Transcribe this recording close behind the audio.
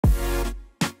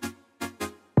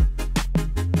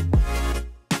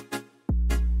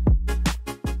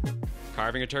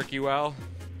carving a turkey well.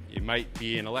 You might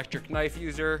be an electric knife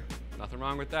user. Nothing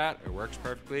wrong with that. It works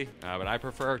perfectly. But I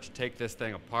prefer to take this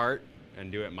thing apart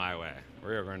and do it my way.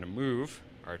 We're going to move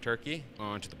our turkey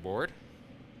onto the board.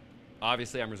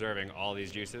 Obviously, I'm reserving all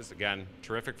these juices. Again,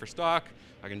 terrific for stock.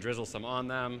 I can drizzle some on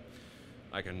them.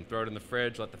 I can throw it in the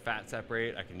fridge, let the fat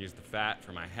separate. I can use the fat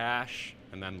for my hash,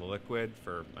 and then the liquid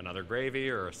for another gravy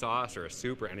or a sauce or a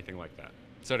soup or anything like that.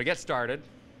 So to get started,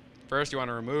 first you want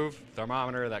to remove the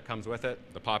thermometer that comes with it,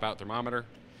 the pop-out thermometer.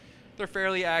 They're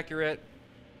fairly accurate.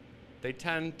 They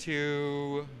tend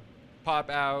to pop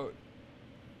out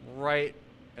right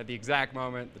at the exact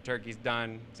moment the turkey's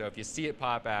done. So if you see it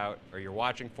pop out or you're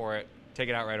watching for it, take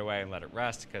it out right away and let it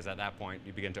rest, because at that point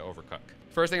you begin to overcook.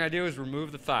 First thing I do is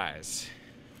remove the thighs,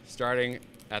 starting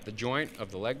at the joint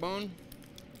of the leg bone.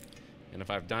 And if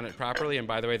I've done it properly, and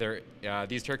by the way,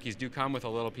 these turkeys do come with a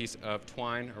little piece of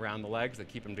twine around the legs that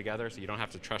keep them together, so you don't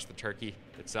have to trust the turkey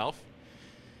itself.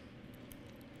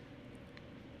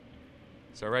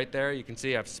 So right there, you can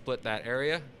see I've split that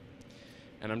area,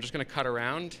 and I'm just going to cut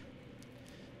around.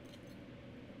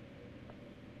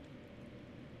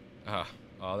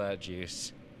 All that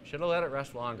juice. Should have let it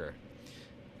rest longer.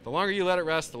 The longer you let it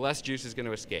rest, the less juice is going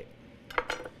to escape.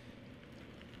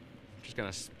 Just going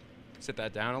to sit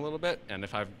that down a little bit, and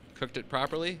if I've cooked it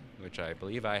properly, which I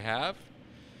believe I have,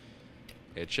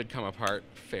 it should come apart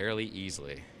fairly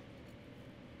easily.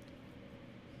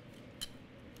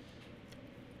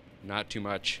 Not too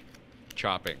much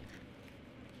chopping.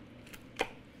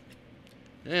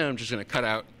 And I'm just going to cut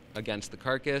out against the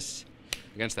carcass,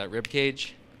 against that rib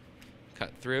cage,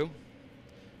 cut through.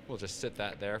 We'll just sit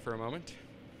that there for a moment.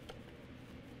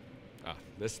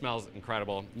 This smells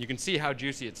incredible. You can see how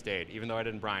juicy it stayed, even though I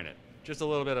didn't brine it. Just a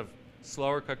little bit of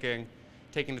slower cooking,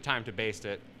 taking the time to baste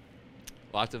it.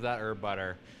 Lots of that herb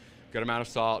butter, good amount of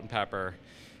salt and pepper,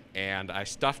 and I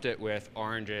stuffed it with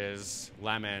oranges,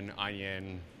 lemon,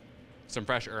 onion, some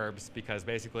fresh herbs, because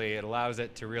basically it allows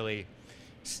it to really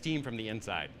steam from the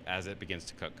inside as it begins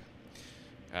to cook.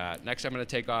 Next, I'm going to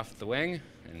take off the wing,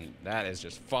 and that is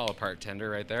just fall apart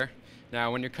tender right there.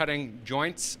 Now, when you're cutting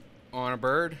joints on a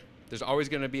bird, there's always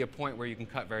going to be a point where you can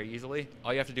cut very easily.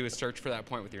 All you have to do is search for that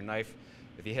point with your knife.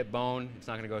 If you hit bone, it's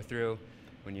not going to go through.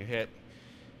 When you hit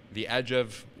the edge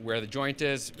of where the joint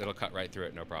is, it'll cut right through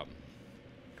it, no problem.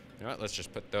 You know what? Let's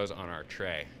just put those on our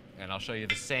tray, and I'll show you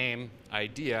the same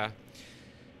idea.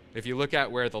 If you look at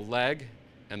where the leg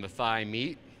and the thigh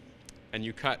meet, and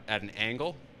you cut at an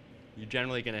angle, you're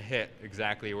generally going to hit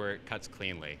exactly where it cuts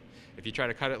cleanly. If you try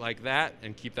to cut it like that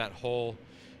and keep that whole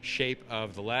shape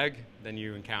of the leg, then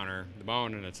you encounter the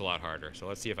bone, and it's a lot harder. So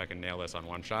let's see if I can nail this on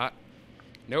one shot.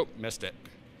 Nope, missed it.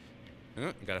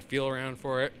 Got to feel around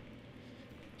for it.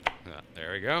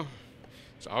 There we go.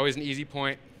 It's always an easy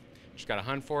point. Just got to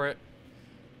hunt for it.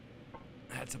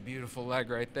 That's a beautiful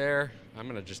leg right there. I'm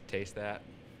going to just taste that.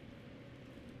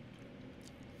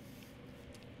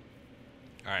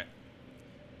 All right.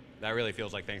 That really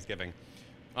feels like Thanksgiving.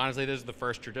 Honestly, this is the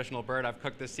first traditional bird I've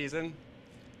cooked this season,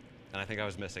 and I think I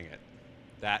was missing it.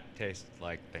 That tastes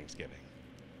like Thanksgiving.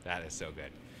 That is so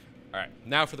good. All right,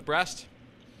 now for the breast.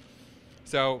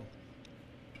 So,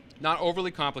 not overly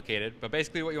complicated, but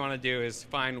basically what you want to do is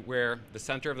find where the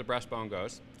center of the breastbone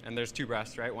goes, and there's two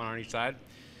breasts, right? One on each side.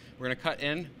 We're going to cut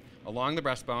in along the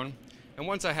breastbone, and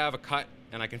once I have a cut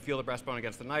and I can feel the breastbone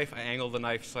against the knife, I angle the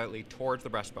knife slightly towards the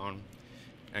breastbone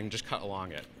and just cut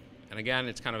along it. And again,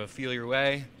 it's kind of a feel your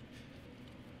way.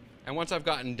 And once I've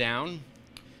gotten down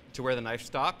to where the knife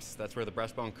stops, that's where the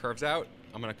breastbone curves out,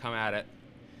 I'm going to come at it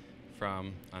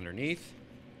from underneath,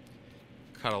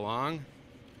 cut along,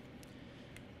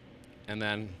 and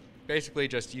then basically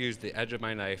just use the edge of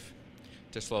my knife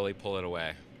to slowly pull it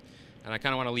away. And I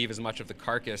kind of want to leave as much of the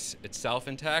carcass itself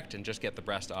intact and just get the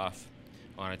breast off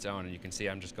on its own. And you can see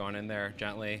I'm just going in there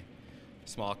gently,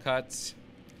 small cuts.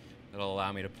 It'll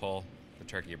allow me to pull the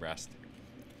turkey breast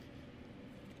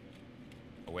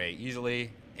away easily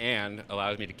and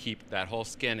allows me to keep that whole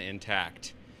skin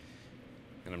intact.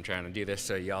 And I'm trying to do this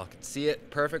so y'all can see it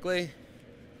perfectly.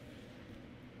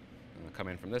 I'm gonna come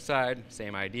in from this side,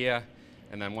 same idea.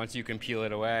 And then once you can peel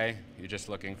it away, you're just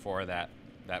looking for that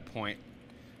point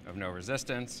of no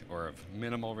resistance or of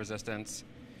minimal resistance.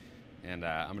 And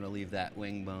I'm gonna leave that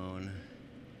wing bone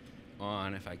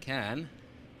on if I can.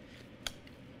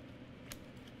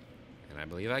 And I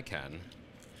believe I can.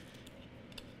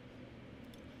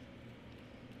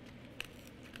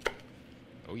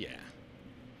 Oh yeah.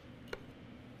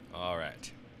 All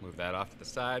right, move that off to the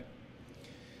side.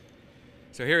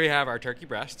 So here we have our turkey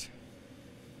breast.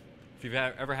 If you've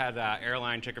ever had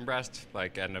airline chicken breast,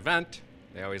 like at an event,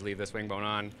 they always leave this wing bone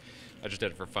on. I just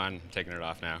did it for fun, I'm taking it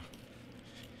off now.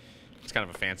 It's kind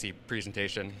of a fancy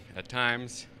presentation at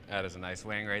times. That is a nice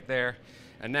wing right there.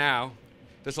 And now,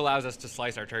 this allows us to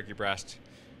slice our turkey breast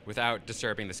without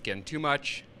disturbing the skin too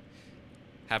much.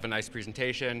 Have a nice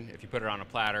presentation. If you put it on a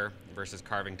platter versus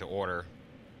carving to order,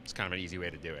 it's kind of an easy way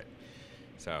to do it.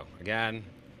 So again,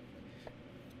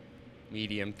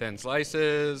 medium thin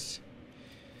slices,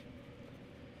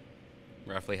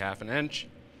 roughly 1/2 inch.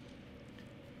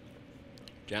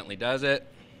 Gently does it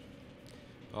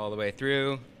all the way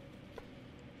through.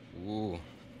 Ooh,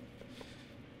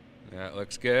 that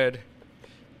looks good.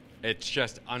 It's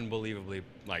just unbelievably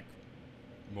like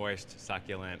moist,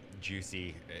 succulent,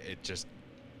 juicy.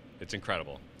 It's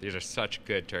incredible. These are such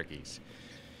good turkeys.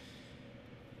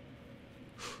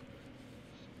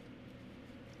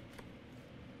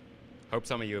 Hope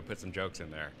some of you have put some jokes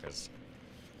in there, because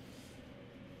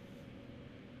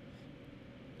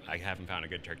I haven't found a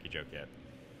good turkey joke yet.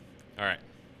 All right,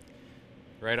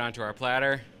 right onto our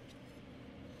platter.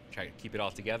 Try to keep it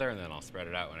all together, and then I'll spread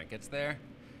it out when it gets there.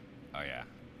 Oh yeah,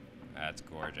 that's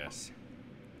gorgeous.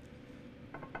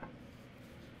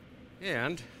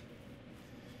 And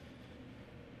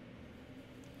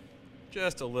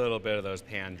just a little bit of those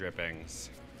pan drippings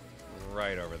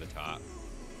right over the top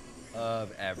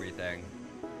of everything.